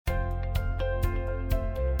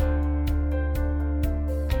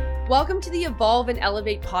Welcome to the Evolve and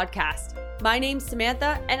Elevate podcast. My name's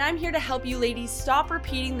Samantha, and I'm here to help you ladies stop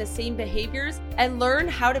repeating the same behaviors and learn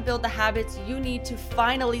how to build the habits you need to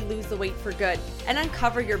finally lose the weight for good and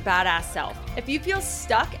uncover your badass self. If you feel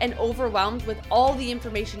stuck and overwhelmed with all the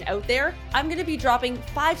information out there, I'm going to be dropping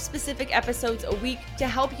 5 specific episodes a week to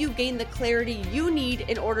help you gain the clarity you need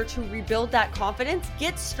in order to rebuild that confidence,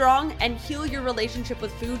 get strong, and heal your relationship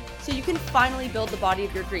with food so you can finally build the body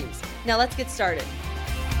of your dreams. Now let's get started.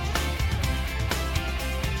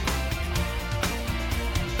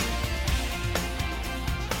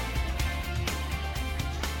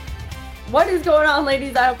 What is going on,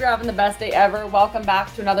 ladies? I hope you're having the best day ever. Welcome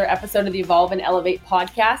back to another episode of the Evolve and Elevate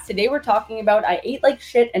podcast. Today we're talking about I ate like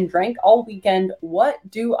shit and drank all weekend. What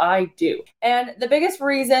do I do? And the biggest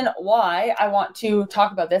reason why I want to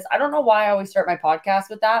talk about this, I don't know why I always start my podcast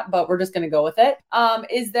with that, but we're just going to go with it,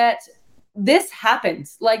 is that this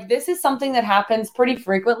happens. Like, this is something that happens pretty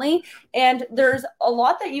frequently, and there's a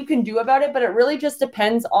lot that you can do about it, but it really just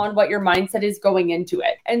depends on what your mindset is going into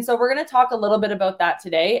it. And so we're going to talk a little bit about that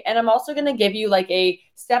today. And I'm also going to give you like a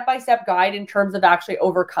step-by-step guide in terms of actually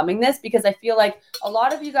overcoming this, because I feel like a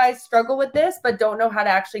lot of you guys struggle with this, but don't know how to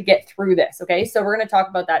actually get through this. Okay. So we're going to talk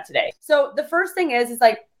about that today. So the first thing is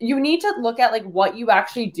like, you need to look at like what you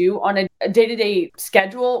actually do on a day-to-day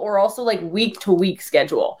schedule, or also like week-to-week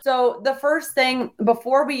schedule. So the first thing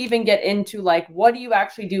before we even get into like, what do you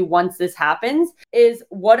actually do once this happens, is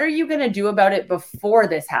what are you going to do about it before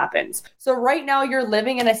this happens? So right now you're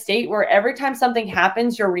living in a state where every time something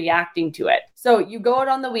happens, you're reacting to it. So you go out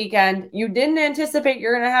on the weekend, you didn't anticipate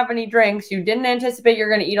you're going to have any drinks, you didn't anticipate you're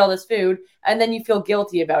going to eat all this food, and then you feel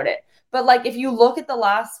guilty about it. But like, if you look at the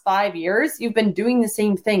last 5 years, you've been doing the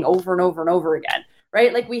same thing over and over and over again,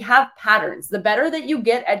 right? Like, we have patterns. The better that you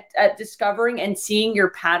get at discovering and seeing your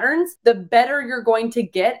patterns, the better you're going to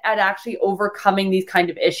get at actually overcoming these kind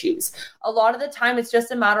of issues. A lot of the time, it's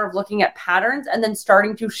just a matter of looking at patterns and then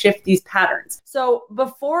starting to shift these patterns. So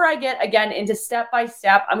before I get again into step by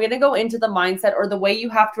step, I'm going to go into the mindset or the way you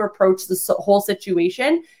have to approach this whole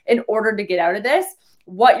situation in order to get out of this,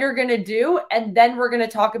 what you're going to do. And then we're going to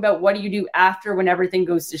talk about what do you do after when everything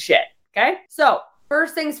goes to shit. Okay. So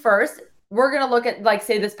first things first, we're going to look at, like,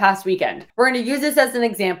 say this past weekend. We're going to use this as an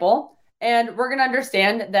example, and we're going to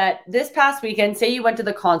understand that this past weekend, say you went to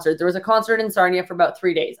the concert. There was a concert in Sarnia for about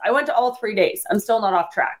 3 days. I went to all 3 days. I'm still not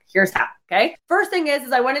off track. Here's how. Okay. First thing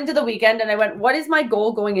is I went into the weekend and I went, what is my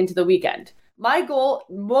goal going into the weekend? My goal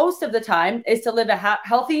most of the time is to live a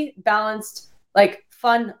healthy, balanced, like,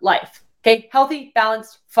 fun life. Okay. Healthy,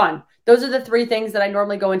 balanced, fun. Those are the 3 things that I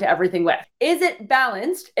normally go into everything with. Is it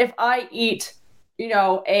balanced if I eat,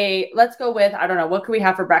 let's go with, I don't know, what can we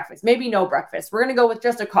have for breakfast? Maybe no breakfast. We're going to go with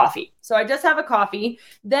just a coffee. So I just have a coffee.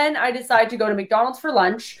 Then I decide to go to McDonald's for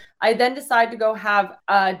lunch. I then decide to go have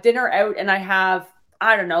dinner out, and I have,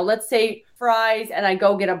 I don't know, let's say fries, and I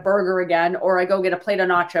go get a burger again, or I go get a plate of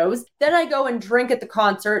nachos. Then I go and drink at the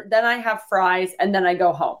concert. Then I have fries, and then I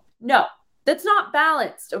go home. No. That's not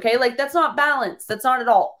balanced, okay? Like, that's not balanced. That's not at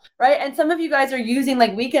all, right? And some of you guys are using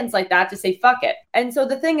like weekends like that to say, fuck it. And so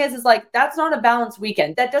the thing is like, that's not a balanced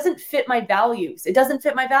weekend. That doesn't fit my values. It doesn't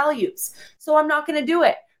fit my values. So I'm not going to do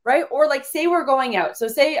it, right? Or like, say we're going out. So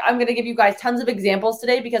say I'm going to give you guys tons of examples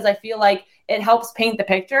today because I feel like it helps paint the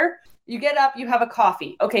picture. You get up, you have a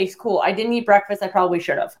coffee. Okay, cool. I didn't eat breakfast. I probably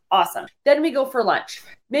should have. Awesome. Then we go for lunch.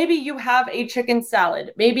 Maybe you have a chicken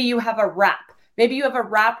salad. Maybe you have a wrap. Maybe you have a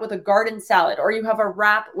wrap with a garden salad, or you have a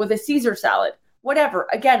wrap with a Caesar salad, whatever.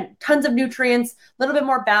 Again, tons of nutrients, a little bit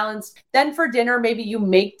more balanced. Then for dinner, maybe you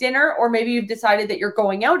make dinner, or maybe you've decided that you're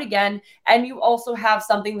going out again and you also have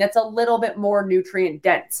something that's a little bit more nutrient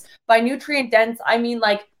dense. By nutrient dense, I mean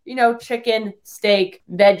like, chicken, steak,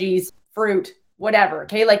 veggies, fruit, whatever.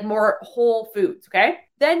 Okay. Like more whole foods. Okay.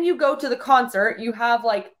 Then you go to the concert, you have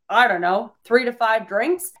like, I don't know, 3 to 5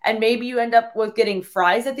 drinks, and maybe you end up with getting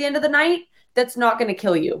fries at the end of the night. That's not going to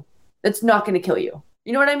kill you. That's not going to kill you.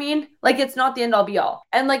 You know what I mean? Like, it's not the end all be all.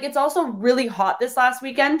 And like, it's also really hot this last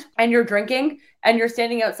weekend, and you're drinking and you're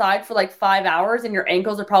standing outside for like 5 hours and your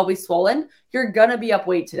ankles are probably swollen. You're going to be up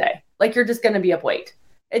weight today. Like, you're just going to be up weight.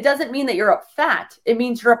 It doesn't mean that you're up fat. It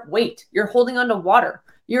means you're up weight. You're holding on to water.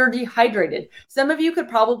 You're dehydrated. Some of you could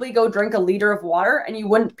probably go drink a liter of water and you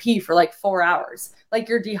wouldn't pee for like 4 hours. Like,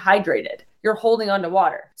 you're dehydrated. You're holding on to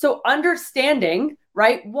water. So understanding,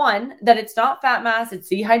 right? One, that it's not fat mass, it's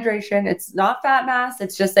dehydration. It's not fat mass.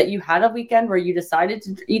 It's just that you had a weekend where you decided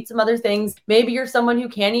to eat some other things. Maybe you're someone who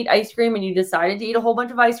can't eat ice cream and you decided to eat a whole bunch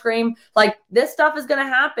of ice cream. Like, this stuff is going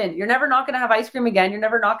to happen. You're never not going to have ice cream again. You're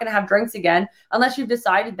never not going to have drinks again unless you've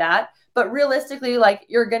decided that. but realistically, like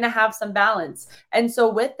you're going to have some balance. And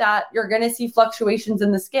so with that, you're going to see fluctuations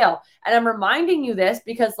in the scale. And I'm reminding you this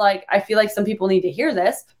because like, I feel like some people need to hear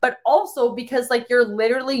this, but also because like you're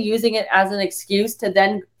literally using it as an excuse to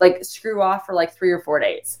then like screw off for like 3 or 4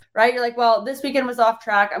 days, right? You're like, well, this weekend was off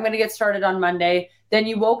track. I'm going to get started on Monday. Then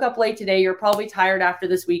you woke up late today. You're probably tired after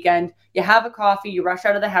this weekend. You have a coffee, you rush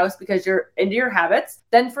out of the house because you're into your habits.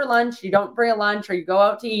 Then for lunch, you don't bring a lunch or you go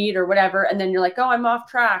out to eat or whatever. And then you're like, oh, I'm off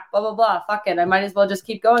track, blah, blah, blah. Fuck it. I might as well just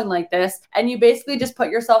keep going like this. And you basically just put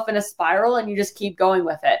yourself in a spiral and you just keep going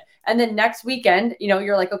with it. And then next weekend, you know,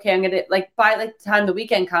 you're like, okay, I'm going to like by like the time the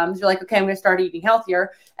weekend comes, you're like, okay, I'm going to start eating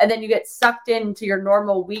healthier. And then you get sucked into your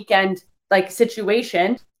normal weekend like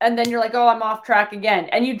situation. And then you're like, oh, I'm off track again.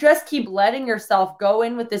 And you just keep letting yourself go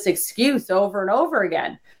in with this excuse over and over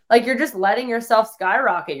again. Like you're just letting yourself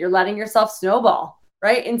skyrocket. You're letting yourself snowball,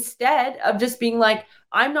 right? Instead of just being like,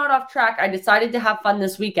 I'm not off track. I decided to have fun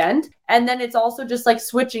this weekend. And then it's also just like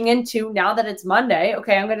switching into now that it's Monday,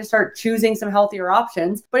 okay, I'm going to start choosing some healthier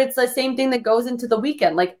options. But it's the same thing that goes into the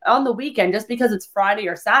weekend. Like on the weekend, just because it's Friday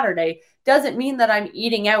or Saturday, doesn't mean that I'm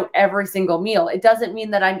eating out every single meal. It doesn't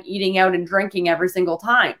mean that I'm eating out and drinking every single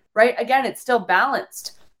time, right? Again, it's still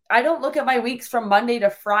balanced. I don't look at my weeks from Monday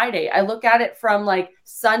to Friday. I look at it from like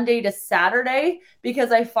Sunday to Saturday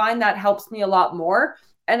because I find that helps me a lot more.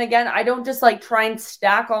 And again, I don't just like try and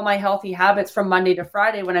stack all my healthy habits from Monday to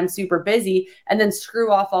Friday when I'm super busy and then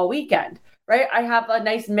screw off all weekend, right? I have a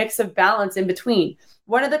nice mix of balance in between.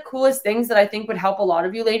 One of the coolest things that I think would help a lot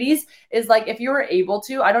of you ladies is like, if you were able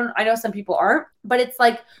to, I know some people aren't, but it's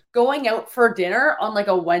like going out for dinner on like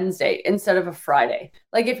a Wednesday instead of a Friday.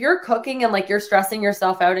 Like if you're cooking and like you're stressing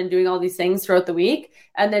yourself out and doing all these things throughout the week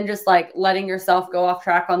and then just like letting yourself go off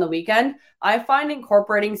track on the weekend, I find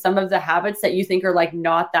incorporating some of the habits that you think are like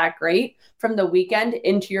not that great from the weekend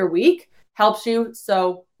into your week helps you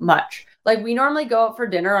so much. Like we normally go out for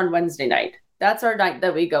dinner on Wednesday night. That's our night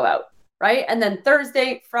that we go out. Right. And then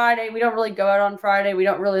Thursday, Friday, we don't really go out on Friday. We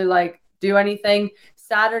don't really like do anything.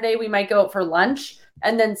 Saturday, we might go out for lunch.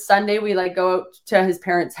 And then Sunday, we like go out to his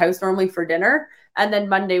parents' house normally for dinner. And then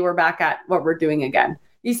Monday, we're back at what we're doing again.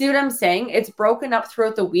 You see what I'm saying? It's broken up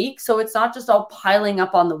throughout the week. So it's not just all piling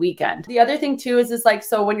up on the weekend. The other thing too is like,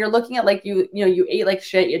 so when you're looking at like, you ate like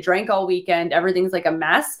shit, you drank all weekend, everything's like a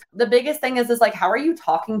mess. The biggest thing is like, how are you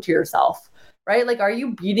talking to yourself? Right? Like, are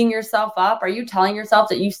you beating yourself up? Are you telling yourself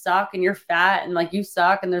that you suck and you're fat and like you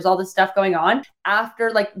suck and there's all this stuff going on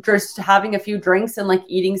after like just having a few drinks and like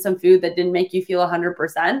eating some food that didn't make you feel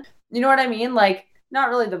 100%? You know what I mean? Like, not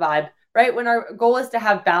really the vibe, right? When our goal is to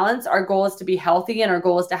have balance, our goal is to be healthy and our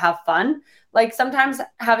goal is to have fun. Like sometimes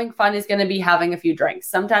having fun is going to be having a few drinks.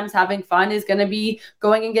 Sometimes having fun is going to be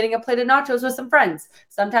going and getting a plate of nachos with some friends.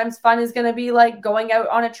 Sometimes fun is going to be like going out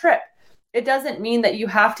on a trip. It doesn't mean that you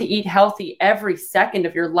have to eat healthy every second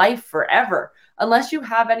of your life forever. Unless you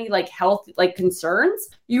have any like health like concerns,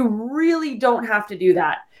 you really don't have to do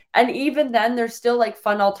that. And even then, there's still like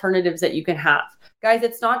fun alternatives that you can have. Guys,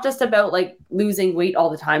 it's not just about like losing weight all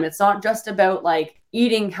the time. It's not just about like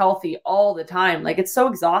eating healthy all the time. Like it's so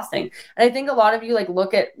exhausting. And I think a lot of you like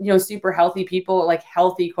look at, super healthy people, like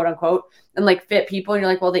healthy, quote unquote, and like fit people. And you're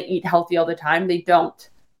like, well, they eat healthy all the time. They don't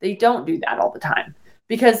do that all the time.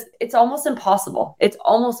 Because it's almost impossible. It's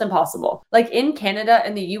almost impossible. Like in Canada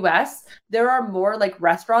and the US, there are more like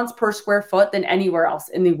restaurants per square foot than anywhere else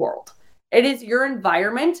in the world. It is your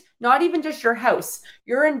environment, not even just your house.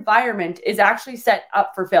 Your environment is actually set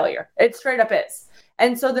up for failure. It straight up is.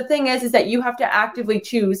 And so the thing is that you have to actively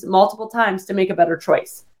choose multiple times to make a better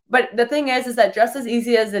choice. But the thing is that just as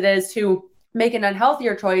easy as it is to make an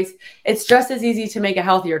unhealthier choice, it's just as easy to make a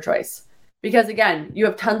healthier choice. Because again, you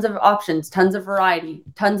have tons of options, tons of variety,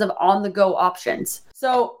 tons of on-the-go options.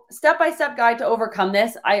 So step-by-step guide to overcome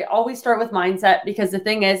this. I always start with mindset because the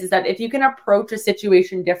thing is that if you can approach a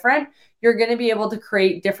situation different, you're going to be able to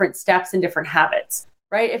create different steps and different habits,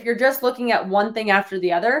 right? If you're just looking at one thing after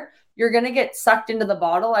the other, you're going to get sucked into the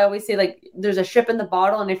bottle. I always say like there's a ship in the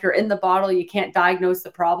bottle, and if you're in the bottle, you can't diagnose the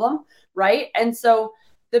problem, right? And so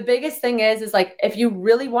the biggest thing is like if you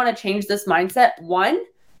really want to change this mindset, one,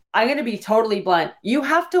 I'm going to be totally blunt. You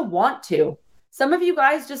have to want to. Some of you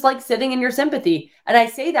guys just like sitting in your sympathy. And I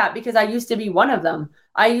say that because I used to be one of them.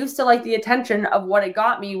 I used to like the attention of what it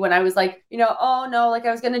got me when I was like, oh no, like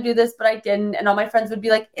I was going to do this, but I didn't. And all my friends would be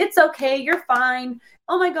like, it's okay. You're fine.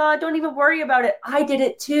 Oh my God, don't even worry about it. I did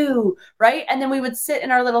it too. Right. And then we would sit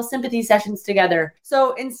in our little sympathy sessions together.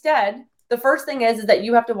 So instead, the first thing is that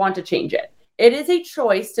you have to want to change it. It is a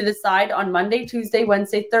choice to decide on Monday, Tuesday,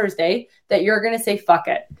 Wednesday, Thursday that you're going to say, fuck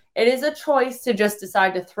it. It is a choice to just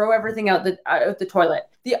decide to throw everything out the toilet.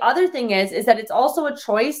 The other thing is that it's also a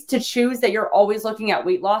choice to choose that you're always looking at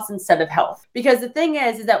weight loss instead of health. Because the thing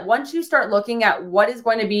is that once you start looking at what is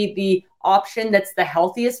going to be the option that's the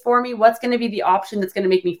healthiest for me, what's going to be the option that's going to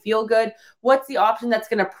make me feel good, what's the option that's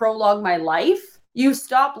going to prolong my life, you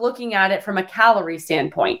stop looking at it from a calorie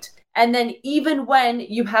standpoint. And then even when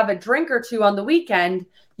you have a drink or two on the weekend,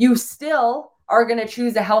 you still are going to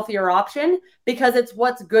choose a healthier option because it's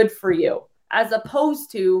what's good for you, as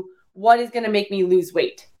opposed to what is going to make me lose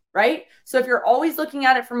weight, right? So if you're always looking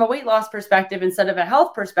at it from a weight loss perspective instead of a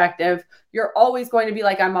health perspective, you're always going to be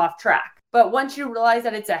like, I'm off track. But once you realize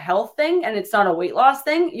that it's a health thing and it's not a weight loss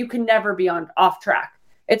thing, you can never be off track.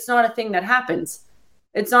 It's not a thing that happens.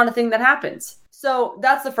 It's not a thing that happens. So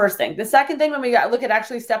that's the first thing. The second thing, when we look at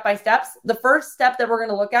actually step by steps, the first step that we're going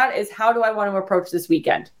to look at is, how do I want to approach this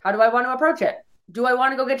weekend? How do I want to approach it? Do I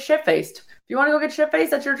want to go get shit-faced? If you want to go get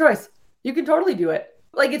shit-faced, that's your choice. You can totally do it.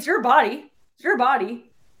 Like, it's your body. It's your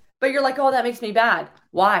body. But you're like, oh, that makes me bad.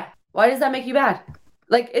 Why? Why does that make you bad?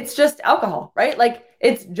 Like, it's just alcohol, right? Like,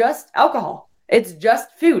 it's just alcohol. It's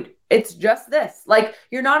just food. It's just this. Like,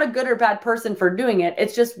 you're not a good or bad person for doing it.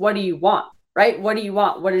 It's just, what do you want, right? What do you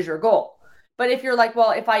want? What is your goal? But if you're like,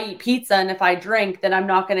 well, if I eat pizza and if I drink, then I'm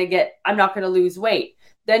not going to lose weight.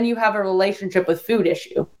 Then you have a relationship with food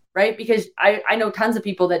issue, right? Because I know tons of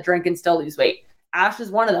people that drink and still lose weight. Ash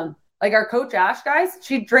is one of them. Like, our coach Ash, guys,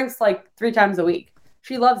 she drinks like 3 times a week.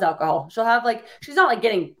 She loves alcohol. She'll have she's not like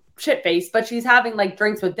getting shit-faced, but she's having like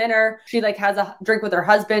drinks with dinner. She like has a drink with her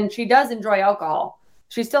husband. She does enjoy alcohol.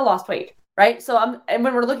 She still lost weight, right? So and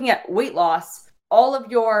when we're looking at weight loss, all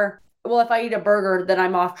of your, well, if I eat a burger, then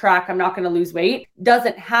I'm off track, I'm not going to lose weight,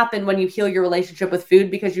 doesn't happen when you heal your relationship with food,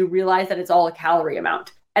 because you realize that it's all a calorie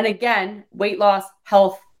amount. And again, weight loss,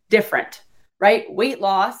 health, different, right? Weight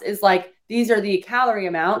loss is like, these are the calorie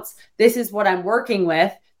amounts. This is what I'm working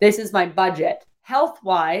with. This is my budget.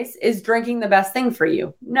 Health-wise, is drinking the best thing for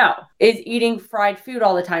you? No. Is eating fried food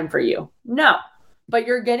all the time for you? No. But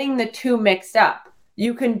you're getting the two mixed up.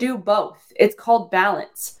 You can do both. It's called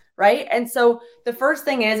balance, right? And so the first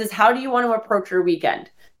thing is how do you want to approach your weekend?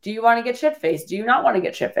 Do you want to get shit-faced? Do you not want to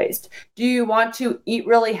get shit-faced? Do you want to eat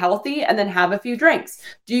really healthy and then have a few drinks?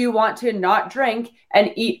 Do you want to not drink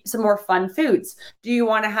and eat some more fun foods? Do you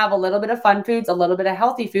want to have a little bit of fun foods, a little bit of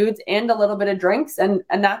healthy foods, and a little bit of drinks, and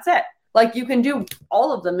that's it? Like, you can do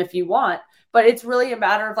all of them if you want, but it's really a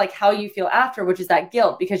matter of like how you feel after, which is that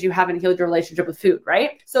guilt because you haven't healed your relationship with food,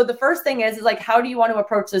 right? So the first thing is like, how do you want to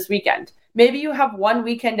approach this weekend? Maybe you have one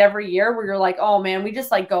weekend every year where you're like, oh man, we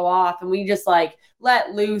just like go off and we just like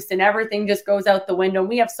let loose and everything just goes out the window and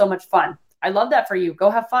we have so much fun. I love that for you. Go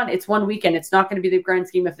have fun. It's one weekend. It's not going to be the grand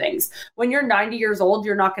scheme of things. When you're 90 years old,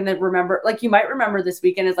 you're not going to remember, like, you might remember this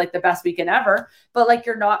weekend as like the best weekend ever, but like,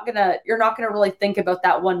 you're not going to really think about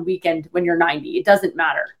that one weekend when you're 90. It doesn't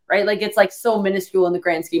matter, right? Like, it's like so minuscule in the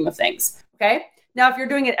grand scheme of things. Okay. Now, if you're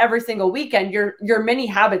doing it every single weekend, your mini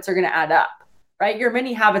habits are going to add up, right? Your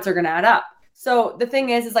mini habits are going to add up. So the thing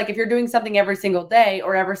is like, if you're doing something every single day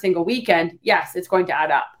or every single weekend, yes, it's going to add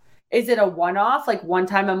up. Is it a one-off, like one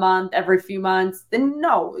time a month, every few months? Then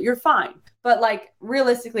no, you're fine. But like,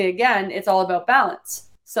 realistically, again, it's all about balance.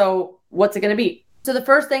 So what's it going to be? So the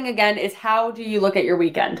first thing, again, is how do you look at your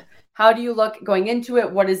weekend? How do you look going into it?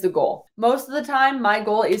 What is the goal? Most of the time, my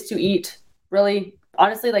goal is to eat really,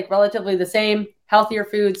 honestly, like relatively the same, healthier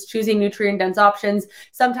foods, choosing nutrient-dense options.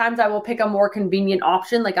 Sometimes I will pick a more convenient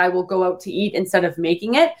option, like I will go out to eat instead of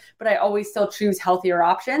making it, but I always still choose healthier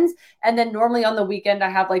options. And then normally on the weekend, I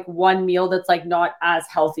have like one meal that's like not as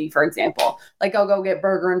healthy, for example. Like I'll go get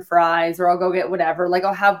burger and fries, or I'll go get whatever. Like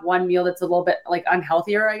I'll have one meal that's a little bit like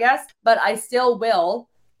unhealthier, I guess, but I still will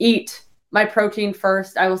eat my protein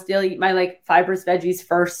first. I will still eat my like fibrous veggies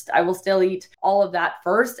first. I will still eat all of that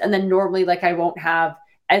first. And then normally like I won't have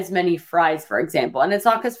as many fries, for example. And it's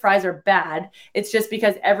not because fries are bad. It's just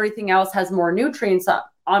because everything else has more nutrients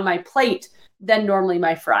on my plate than normally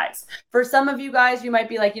my fries. For some of you guys, you might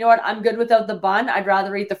be like, you know what? I'm good without the bun. I'd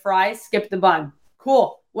rather eat the fries, skip the bun.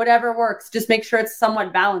 Cool. Whatever works. Just make sure it's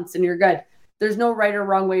somewhat balanced and you're good. There's no right or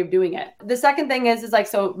wrong way of doing it. The second thing is like,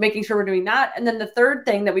 so making sure we're doing that. And then the third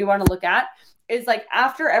thing that we want to look at is like,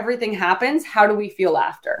 after everything happens, how do we feel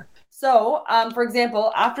after? So, for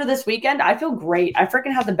example, after this weekend, I feel great. I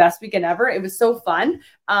freaking had the best weekend ever. It was so fun.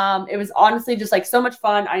 It was honestly just like so much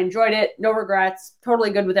fun. I enjoyed it. No regrets. Totally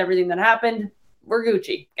good with everything that happened. We're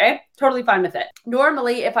Gucci. Okay. Totally fine with it.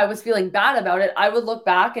 Normally, if I was feeling bad about it, I would look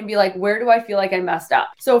back and be like, where do I feel like I messed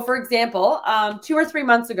up? So for example, 2 or 3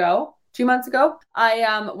 months ago,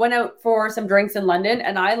 I went out for some drinks in London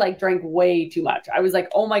and I like drank way too much. I was like,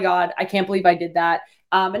 oh my God, I can't believe I did that.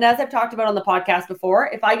 And as I've talked about on the podcast before,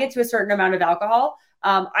 if I get to a certain amount of alcohol,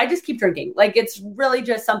 I just keep drinking. Like, it's really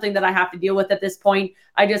just something that I have to deal with at this point.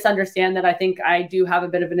 I just understand that I think I do have a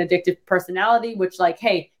bit of an addictive personality, which, like,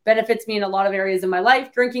 hey, benefits me in a lot of areas of my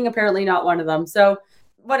life. Drinking, apparently not one of them. So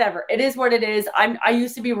whatever, it is what it is. I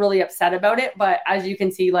used to be really upset about it, but as you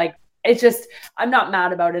can see, like, it's just, I'm not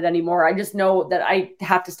mad about it anymore. I just know that I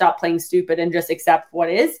have to stop playing stupid and just accept what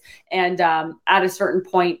is. And at a certain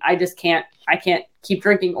point, I can't keep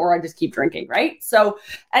drinking, or I just keep drinking, right? So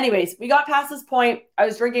anyways, we got past this point. I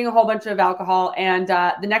was drinking a whole bunch of alcohol, and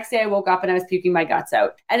the next day I woke up and I was puking my guts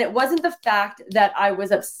out. And it wasn't the fact that I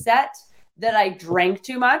was upset that I drank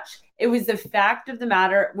too much. It was the fact of the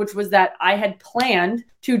matter, which was that I had planned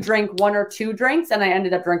to drink 1 or 2 drinks, and I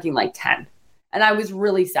ended up drinking like 10. And I was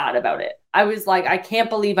really sad about it. I was like, I can't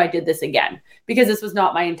believe I did this again, because this was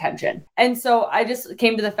not my intention. And so I just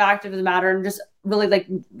came to the fact of the matter and just really like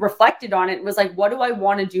reflected on it and was like, what do I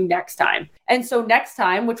want to do next time? And so next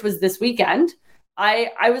time, which was this weekend,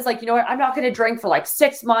 I was like, you know what? I'm not going to drink for like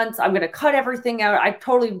 6 months. I'm going to cut everything out. I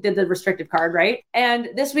totally did the restrictive card, right? And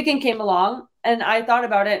this weekend came along and I thought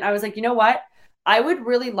about it and I was like, you know what? I would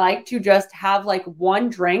really like to just have like 1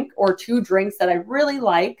 drink or 2 drinks that I really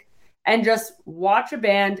like, and just watch a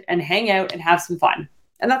band and hang out and have some fun.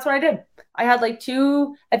 And that's what I did. I had like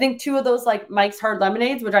 2 of those like Mike's Hard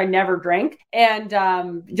Lemonades, which I never drink. And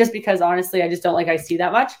just because honestly, I just don't like iced tea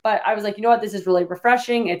that much. But I was like, you know what? This is really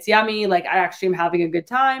refreshing. It's yummy. Like, I actually am having a good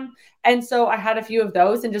time. And so I had a few of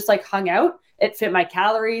those and just like hung out. It fit my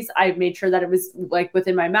calories. I made sure that it was like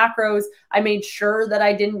within my macros. I made sure that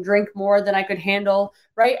I didn't drink more than I could handle.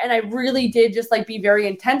 Right. And I really did just like be very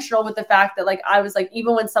intentional with the fact that like, I was like,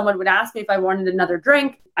 even when someone would ask me if I wanted another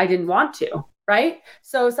drink, I didn't want to. Right.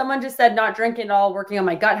 So someone just said not drinking at all, working on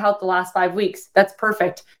my gut health the last 5 weeks. That's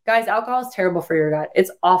perfect. Guys, alcohol is terrible for your gut.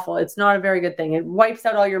 It's awful. It's not a very good thing. It wipes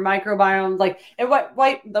out all your microbiome. Like it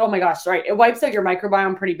oh my gosh, right. It wipes out your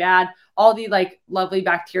microbiome pretty bad. All the like lovely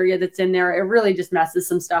bacteria that's in there. It really just messes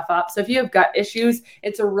some stuff up. So if you have gut issues,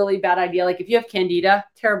 it's a really bad idea. Like if you have candida,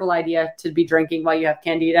 terrible idea to be drinking while you have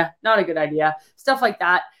candida. Not a good idea. Stuff like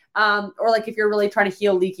that. Or like if you're really trying to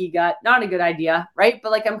heal leaky gut, not a good idea, right?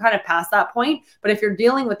 But like I'm kind of past that point. But if you're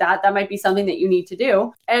dealing with that, that might be something that you need to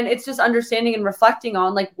do. And it's just understanding and reflecting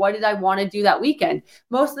on like, what did I want to do that weekend?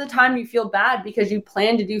 Most of the time you feel bad because you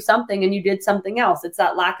planned to do something and you did something else. It's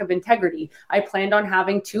that lack of integrity. I planned on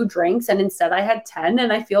having 2 drinks and instead I had 10,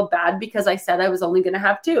 and I feel bad because I said I was only going to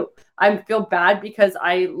have 2. I feel bad because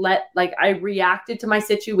I reacted to my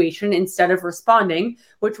situation instead of responding,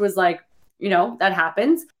 which was like, you know, that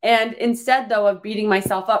happens. And instead, though, of beating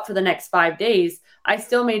myself up for the next 5 days, I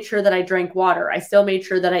still made sure that I drank water. I still made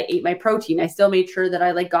sure that I ate my protein. I still made sure that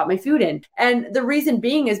I like got my food in. And the reason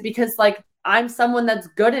being is because like I'm someone that's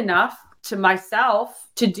good enough to myself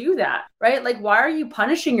to do that, right? Like, why are you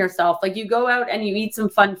punishing yourself? Like you go out and you eat some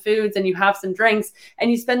fun foods and you have some drinks and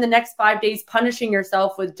you spend the next 5 days punishing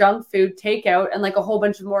yourself with junk food, takeout, and like a whole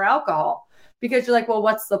bunch of more alcohol because you're like, well,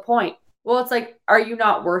 what's the point? Well, it's like, are you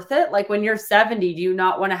not worth it? Like when you're 70, do you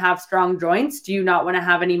not want to have strong joints? Do you not want to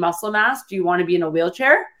have any muscle mass? Do you want to be in a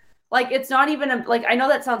wheelchair? Like, it's not even like, I know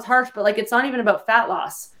that sounds harsh, but like, it's not even about fat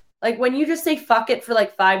loss. Like when you just say fuck it for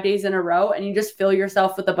like 5 days in a row and you just fill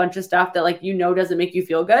yourself with a bunch of stuff that like, you know, doesn't make you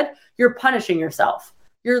feel good, you're punishing yourself.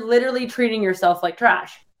 You're literally treating yourself like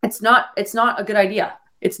trash. It's not a good idea.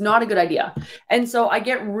 It's not a good idea. And so I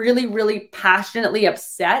get really, really passionately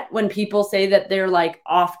upset when people say that they're like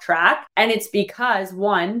off track. And it's because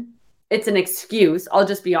 1, it's an excuse. I'll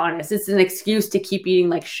just be honest. It's an excuse to keep eating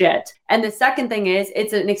like shit. And the second thing is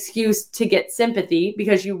it's an excuse to get sympathy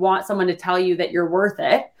because you want someone to tell you that you're worth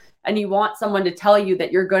it. And you want someone to tell you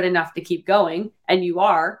that you're good enough to keep going. And you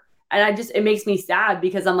are. And it makes me sad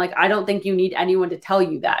because I'm like, I don't think you need anyone to tell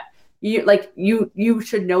you that. You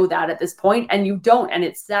should know that at this point, and you don't, and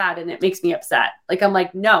it's sad and it makes me upset. Like I'm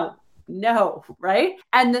like, no, right?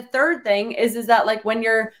 And the third thing is that like when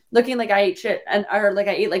you're looking like I ate shit or like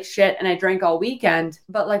I ate like shit and I drank all weekend,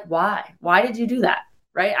 but like why? Why did you do that?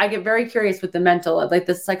 Right? I get very curious with the mental, like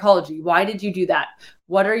the psychology. Why did you do that?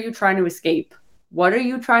 What are you trying to escape? What are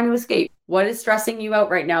you trying to escape? What is stressing you out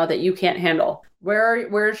right now that you can't handle?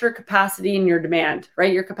 Where's your capacity and your demand,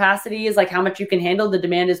 right? Your capacity is like how much you can handle. The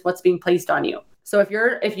demand is what's being placed on you. So if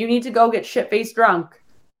you need to go get shit-faced drunk,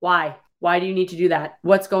 why? Why do you need to do that?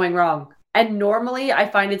 What's going wrong? And normally I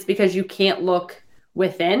find it's because you can't look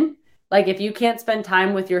within. Like if you can't spend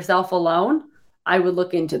time with yourself alone, I would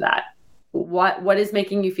look into that. What is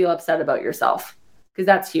making you feel upset about yourself? Because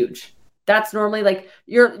that's huge. That's normally like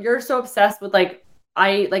you're so obsessed with like I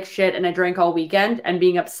ate like shit and I drank all weekend and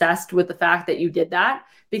being obsessed with the fact that you did that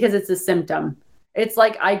because it's a symptom. It's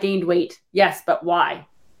like I gained weight. Yes, but why?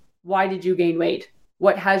 Why did you gain weight?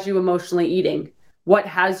 What has you emotionally eating? What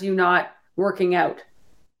has you not working out?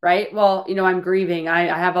 Right? Well, I'm grieving. I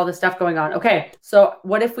have all this stuff going on. Okay. So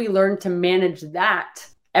what if we learn to manage that?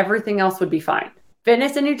 Everything else would be fine.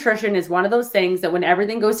 Fitness and nutrition is one of those things that when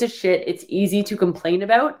everything goes to shit, it's easy to complain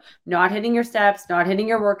about not hitting your steps, not hitting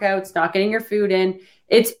your workouts, not getting your food in.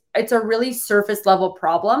 It's a really surface level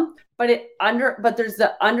problem, but there's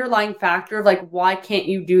the underlying factor of like, why can't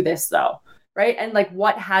you do this though? Right? And like,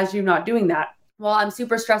 what has you not doing that? Well, I'm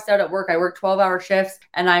super stressed out at work. I work 12-hour shifts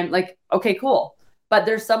and I'm like, okay, cool. But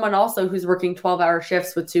there's someone also who's working 12-hour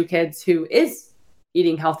shifts with 2 kids who is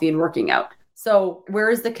eating healthy and working out. So where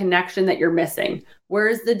is the connection that you're missing? Where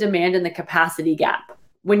is the demand and the capacity gap?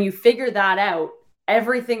 When you figure that out,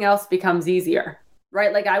 everything else becomes easier,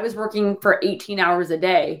 right? Like I was working for 18 hours a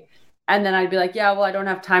day and then I'd be like, yeah, well, I don't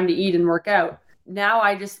have time to eat and work out. Now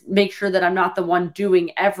I just make sure that I'm not the one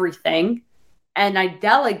doing everything and I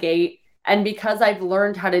delegate. And because I've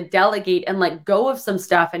learned how to delegate and let go of some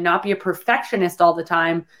stuff and not be a perfectionist all the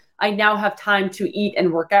time, I now have time to eat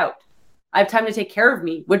and work out. I have time to take care of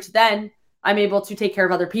me, which then I'm able to take care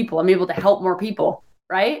of other people. I'm able to help more people,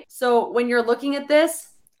 right? So when you're looking at this,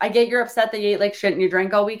 I get you're upset that you ate like shit and you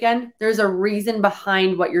drank all weekend. There's a reason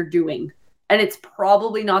behind what you're doing. And it's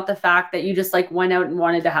probably not the fact that you just like went out and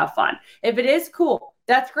wanted to have fun. If it is, cool,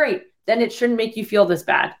 that's great. Then it shouldn't make you feel this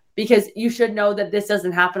bad because you should know that this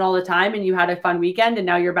doesn't happen all the time and you had a fun weekend and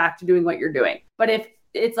now you're back to doing what you're doing. But if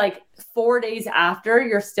it's like 4 days after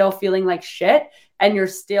you're still feeling like shit and you're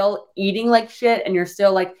still eating like shit and you're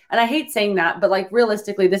still like, and I hate saying that, but like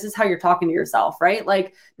realistically, this is how you're talking to yourself, right?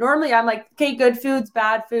 Like normally I'm like, okay, good foods,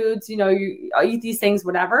 bad foods, I eat these things,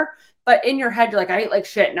 whatever. But in your head, you're like, I ate like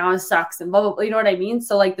shit, now it sucks and blah, blah, blah. You know what I mean?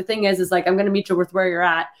 So like the thing is like, I'm going to meet you with where you're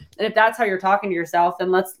at. And if that's how you're talking to yourself,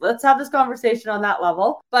 then let's have this conversation on that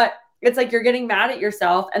level. But it's like you're getting mad at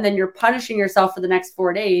yourself and then you're punishing yourself for the next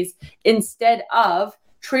 4 days instead of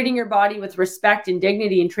treating your body with respect and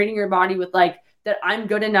dignity and treating your body with like that I'm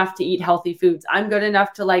good enough to eat healthy foods. I'm good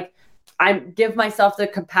enough to like, I give myself the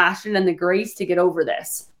compassion and the grace to get over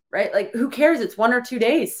this, right? Like who cares? It's 1 or 2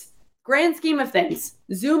 days. Grand scheme of things.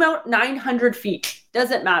 Zoom out 900 feet.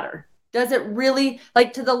 Doesn't matter. Does it really,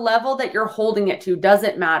 like to the level that you're holding it to,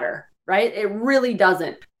 doesn't matter, right? It really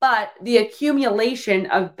doesn't. But the accumulation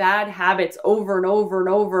of bad habits over and over and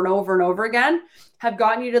over and over and over again have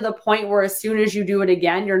gotten you to the point where as soon as you do it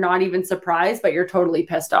again, you're not even surprised, but you're totally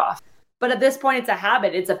pissed off. But at this point, it's a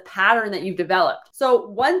habit. It's a pattern that you've developed. So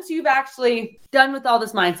once you've actually done with all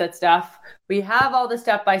this mindset stuff, we have all the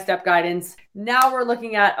step-by-step guidance. Now we're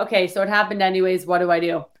looking at, okay, so it happened anyways. What do I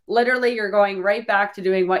do? Literally, you're going right back to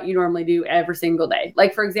doing what you normally do every single day.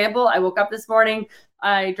 Like, for example, I woke up this morning,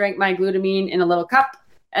 I drank my glutamine in a little cup,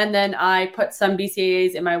 and then I put some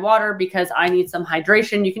BCAAs in my water because I need some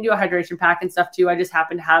hydration. You can do a hydration pack and stuff too. I just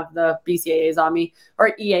happen to have the BCAAs on me,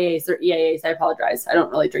 or EAAs or EAAs. I apologize. I don't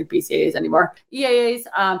really drink BCAAs anymore. EAAs,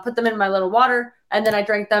 put them in my little water, and then I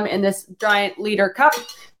drank them in this giant liter cup.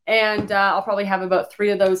 And I'll probably have about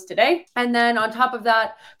 3 of those today. And then on top of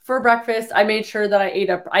that, for breakfast, I made sure that I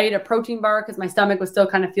ate a protein bar because my stomach was still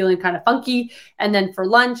kind of feeling kind of funky. And then for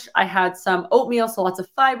lunch, I had some oatmeal, so lots of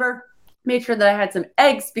fiber. Made sure that I had some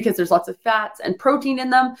eggs because there's lots of fats and protein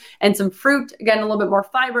in them, and some fruit, again, a little bit more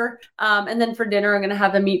fiber. And then for dinner, I'm going to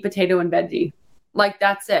have a meat, potato, and veggie. Like,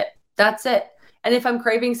 that's it. That's it. And if I'm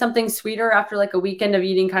craving something sweeter after like a weekend of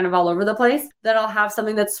eating kind of all over the place, then I'll have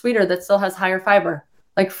something that's sweeter that still has higher fiber,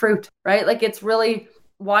 like fruit, right? Like it's really,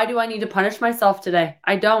 why do I need to punish myself today?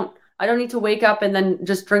 I don't need to wake up and then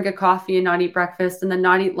just drink a coffee and not eat breakfast and then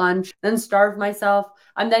not eat lunch, then starve myself.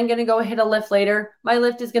 I'm then going to go hit a lift later. My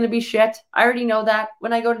lift is going to be shit. I already know that.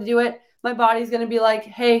 When I go to do it, my body's going to be like,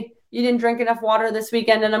 hey, you didn't drink enough water this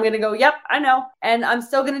weekend. And I'm going to go, yep, I know. And I'm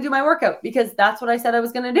still going to do my workout because that's what I said I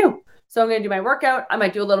was going to do. So I'm going to do my workout. I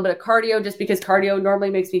might do a little bit of cardio just because cardio normally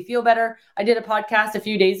makes me feel better. I did a podcast a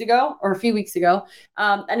few weeks ago,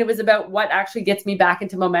 and it was about what actually gets me back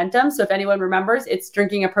into momentum. So if anyone remembers, it's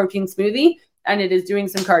drinking a protein smoothie and it is doing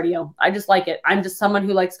some cardio. I just like it. I'm just someone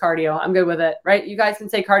who likes cardio. I'm good with it, right? You guys can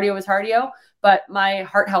say cardio is cardio, but my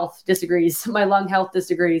heart health disagrees. My lung health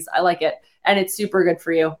disagrees. I like it. And it's super good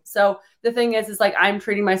for you. So the thing is like I'm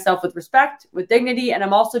treating myself with respect, with dignity, and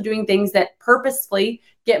I'm also doing things that purposefully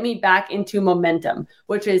get me back into momentum,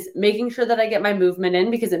 which is making sure that I get my movement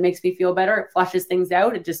in because it makes me feel better. It flushes things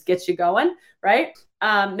out. It just gets you going, right?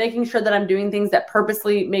 Making sure that I'm doing things that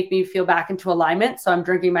purposely make me feel back into alignment. So I'm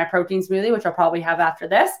drinking my protein smoothie, which I'll probably have after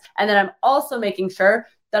this. And then I'm also making sure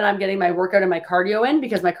that I'm getting my workout and my cardio in,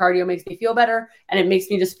 because my cardio makes me feel better and it makes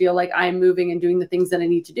me just feel like I'm moving and doing the things that I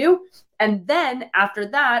need to do. And then after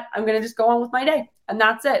that, I'm going to just go on with my day. And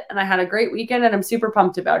that's it. And I had a great weekend and I'm super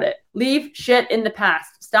pumped about it. Leave shit in the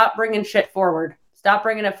past. Stop bringing shit forward. Stop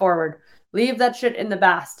bringing it forward. Leave that shit in the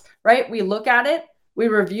past, right? We look at it, we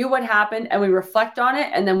review what happened, and we reflect on it,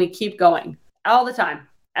 and then we keep going all the time,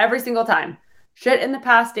 every single time. Shit in the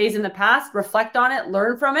past stays in the past. Reflect on it,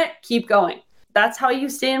 learn from it, keep going. That's how you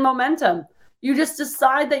stay in momentum. You just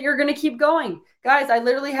decide that you're going to keep going. Guys, I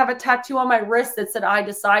literally have a tattoo on my wrist that said I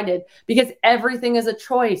decided, because everything is a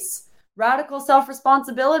choice. Radical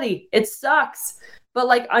self-responsibility. It sucks. But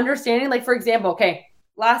like understanding, like for example, okay,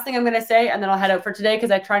 last thing I'm going to say, and then I'll head out for today,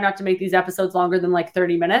 because I try not to make these episodes longer than like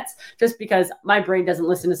 30 minutes, just because my brain doesn't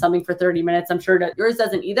listen to something for 30 minutes. I'm sure that yours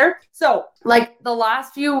doesn't either. So like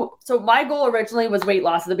so my goal originally was weight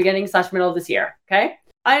loss at the beginning / middle of this year. Okay.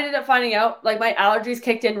 I ended up finding out like my allergies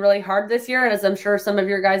kicked in really hard this year. And as I'm sure some of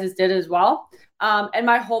your guys did as well. And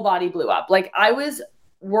my whole body blew up. Like I was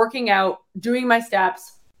working out, doing my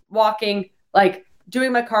steps, walking, like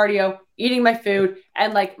doing my cardio, eating my food,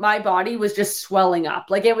 and like my body was just swelling up.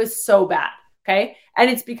 Like it was so bad. Okay. And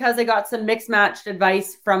it's because I got some mixed matched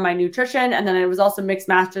advice from my nutrition. And then it was also mixed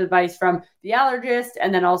matched advice from the allergist.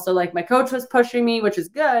 And then also like my coach was pushing me, which is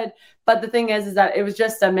good. But the thing is that it was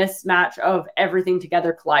just a mismatch of everything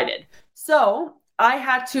together collided. So I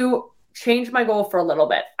had to change my goal for a little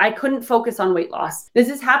bit. I couldn't focus on weight loss. This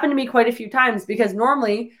has happened to me quite a few times, because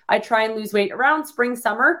normally I try and lose weight around spring,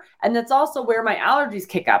 summer, and that's also where my allergies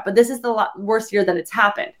kick up. But this is the worst year that it's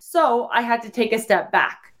happened. So I had to take a step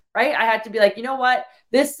back, right? I had to be like, you know what?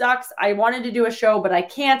 This sucks. I wanted to do a show, but I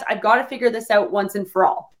can't. I've got to figure this out once and for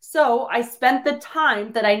all. So I spent the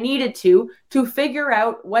time that I needed to figure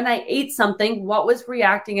out when I ate something, what was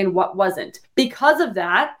reacting and what wasn't. Because of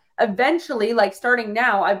that, eventually, like starting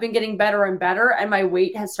now, I've been getting better and better, and my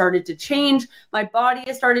weight has started to change. My body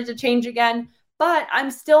has started to change again, but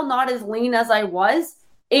I'm still not as lean as I was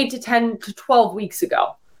 8 to 10 to 12 weeks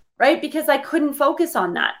ago, right? Because I couldn't focus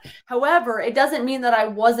on that. However, it doesn't mean that I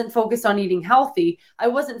wasn't focused on eating healthy. I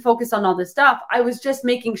wasn't focused on all this stuff. I was just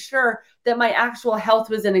making sure that my actual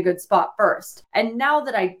health was in a good spot first. And now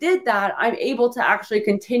that I did that, I'm able to actually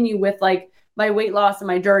continue with like my weight loss and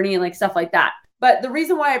my journey and like stuff like that. But the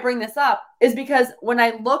reason why I bring this up is because when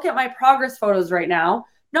I look at my progress photos right now,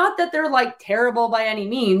 not that they're like terrible by any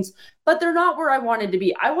means, but they're not where I wanted to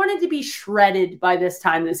be. I wanted to be shredded by this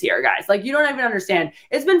time this year, guys. Like you don't even understand.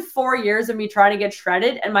 It's been 4 years of me trying to get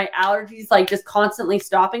shredded and my allergies like just constantly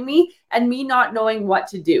stopping me and me not knowing what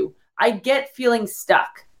to do. I get feeling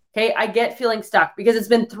stuck. Okay. I get feeling stuck because it's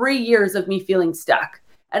been 3 years of me feeling stuck,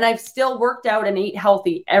 and I've still worked out and ate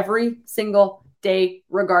healthy every single day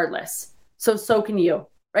regardless. So can you,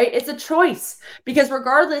 right? It's a choice, because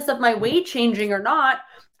regardless of my weight changing or not,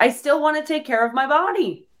 I still want to take care of my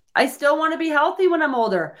body. I still want to be healthy when I'm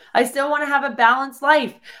older. I still want to have a balanced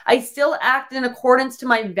life. I still act in accordance to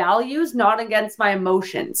my values, not against my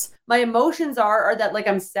emotions. My emotions are that like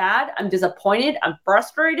I'm sad, I'm disappointed, I'm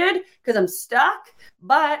frustrated because I'm stuck.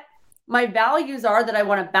 But my values are that I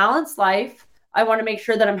want a balanced life. I want to make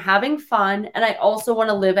sure that I'm having fun, and I also want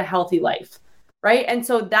to live a healthy life. Right. And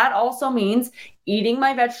so that also means eating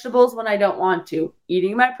my vegetables when I don't want to,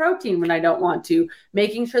 eating my protein when I don't want to,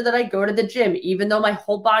 making sure that I go to the gym, even though my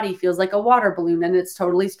whole body feels like a water balloon and it's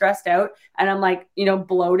totally stressed out and I'm like,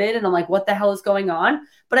 bloated and I'm like, what the hell is going on?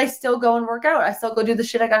 But I still go and work out. I still go do the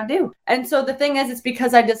shit I got to do. And so the thing is, it's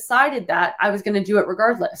because I decided that I was going to do it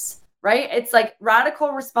regardless. Right. It's like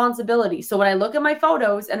radical responsibility. So when I look at my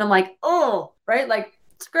photos and I'm like, oh, right, like,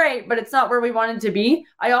 it's great, but it's not where we wanted to be.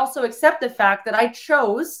 I also accept the fact that I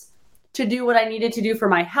chose to do what I needed to do for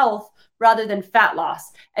my health rather than fat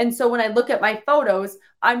loss. And so when I look at my photos,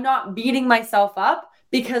 I'm not beating myself up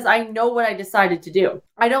because I know what I decided to do.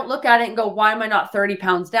 I don't look at it and go, why am I not 30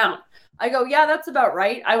 pounds down? I go, yeah, that's about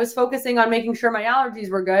right. I was focusing on making sure my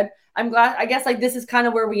allergies were good. I'm glad. I guess like this is kind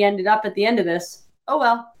of where we ended up at the end of this. Oh,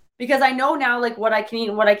 well, because I know now like what I can eat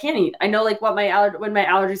and what I can't eat. I know like when my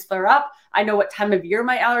allergies flare up. I know what time of year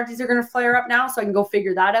my allergies are going to flare up now, so I can go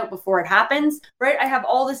figure that out before it happens, right? I have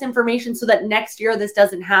all this information so that next year this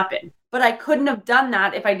doesn't happen. But I couldn't have done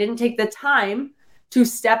that if I didn't take the time to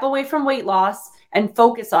step away from weight loss and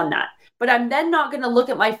focus on that. But I'm then not going to look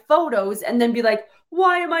at my photos and then be like,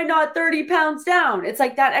 why am I not 30 pounds down? It's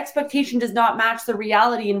like that expectation does not match the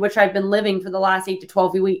reality in which I've been living for the last 8 to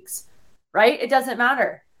 12 weeks, right? It doesn't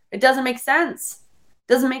matter. It doesn't make sense.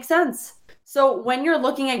 Doesn't make sense. So when you're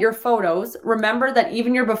looking at your photos, remember that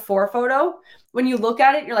even your before photo, when you look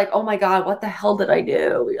at it, you're like, oh my God, what the hell did I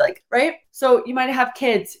do? You're like, right? So you might have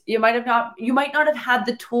kids. You might not have had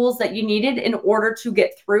the tools that you needed in order to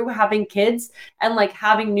get through having kids and like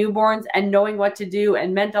having newborns and knowing what to do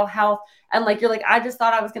and mental health. And like, you're like, I just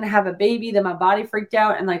thought I was going to have a baby. Then my body freaked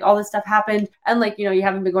out and like all this stuff happened. And like, you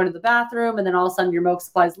haven't been going to the bathroom and then all of a sudden your milk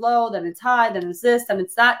supply is low, then it's high, then it's this, then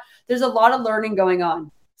it's that. There's a lot of learning going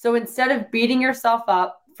on. So instead of beating yourself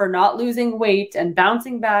up for not losing weight and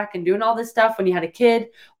bouncing back and doing all this stuff when you had a kid,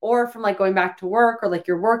 or from like going back to work, or like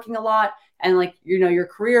you're working a lot and like, your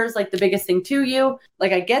career is like the biggest thing to you.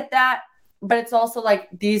 Like, I get that. But it's also like,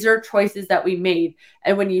 these are choices that we made.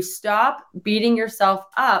 And when you stop beating yourself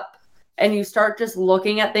up and you start just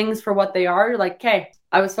looking at things for what they are, you're like, okay,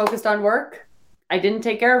 I was focused on work. I didn't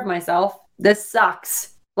take care of myself. This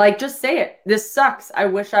sucks. Like, just say it. This sucks. I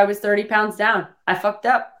wish I was 30 pounds down. I fucked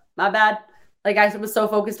up. My bad. Like, I was so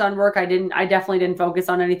focused on work. I definitely didn't focus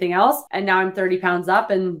on anything else. And now I'm 30 pounds up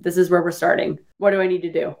and this is where we're starting. What do I need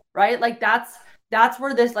to do? Right? Like, that's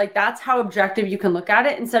where this, like, that's how objective you can look at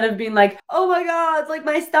it, instead of being like, oh my God, like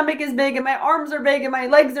my stomach is big and my arms are big and my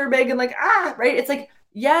legs are big and like, right? It's like,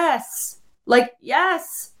 yes,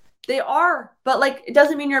 they are. But like, it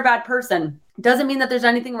doesn't mean you're a bad person. It doesn't mean that there's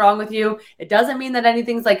anything wrong with you. It doesn't mean that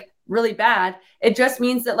anything's like really bad. It just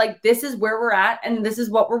means that like, this is where we're at and this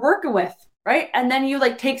is what we're working with. Right. And then you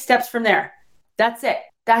like take steps from there. That's it.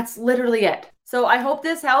 That's literally it. So I hope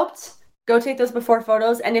this helped. Go take those before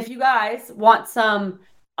photos. And if you guys want some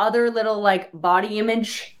other little like body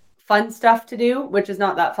image fun stuff to do, which is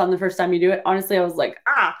not that fun the first time you do it. Honestly, I was like,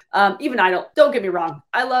 even I don't get me wrong.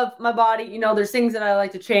 I love my body. There's things that I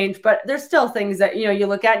like to change, but there's still things that, you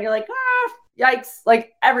look at and you're like, yikes.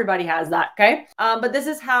 Like, everybody has that. Okay. But this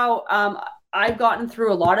is how, I've gotten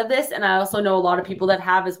through a lot of this, and I also know a lot of people that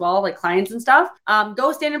have as well, like clients and stuff.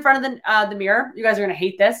 Go stand in front of the mirror. You guys are going to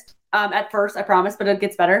hate this at first, I promise, but it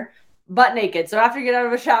gets better. Butt naked. So after you get out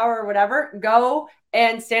of a shower or whatever, go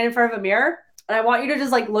and stand in front of a mirror. And I want you to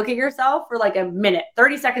just like look at yourself for like a minute,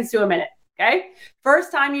 30 seconds to a minute. Okay.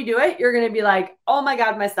 First time you do it, you're going to be like, oh my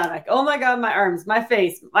God, my stomach. Oh my God, my arms, my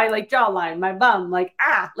face, my like jawline, my bum, like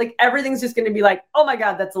everything's just going to be like, oh my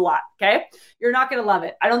God, that's a lot. Okay. You're not going to love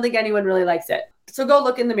it. I don't think anyone really likes it. So go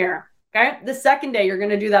look in the mirror. Okay. The second day, you're going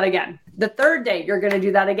to do that again. The third day, you're going to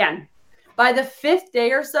do that again. By the fifth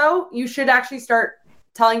day or so, you should actually start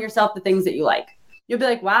telling yourself the things that you like. You'll be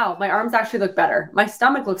like, wow, my arms actually look better. My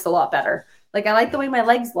stomach looks a lot better. Like, I like the way my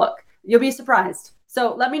legs look. You'll be surprised.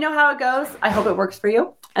 So let me know how it goes. I hope it works for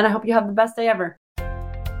you. And I hope you have the best day ever.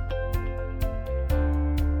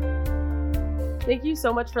 Thank you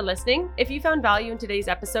so much for listening. If you found value in today's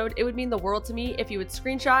episode, it would mean the world to me if you would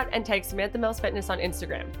screenshot and tag Samantha Mills Fitness on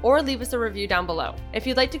Instagram, or leave us a review down below. If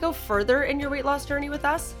you'd like to go further in your weight loss journey with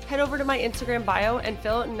us, head over to my Instagram bio and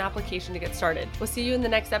fill out an application to get started. We'll see you in the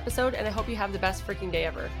next episode, and I hope you have the best freaking day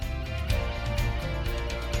ever.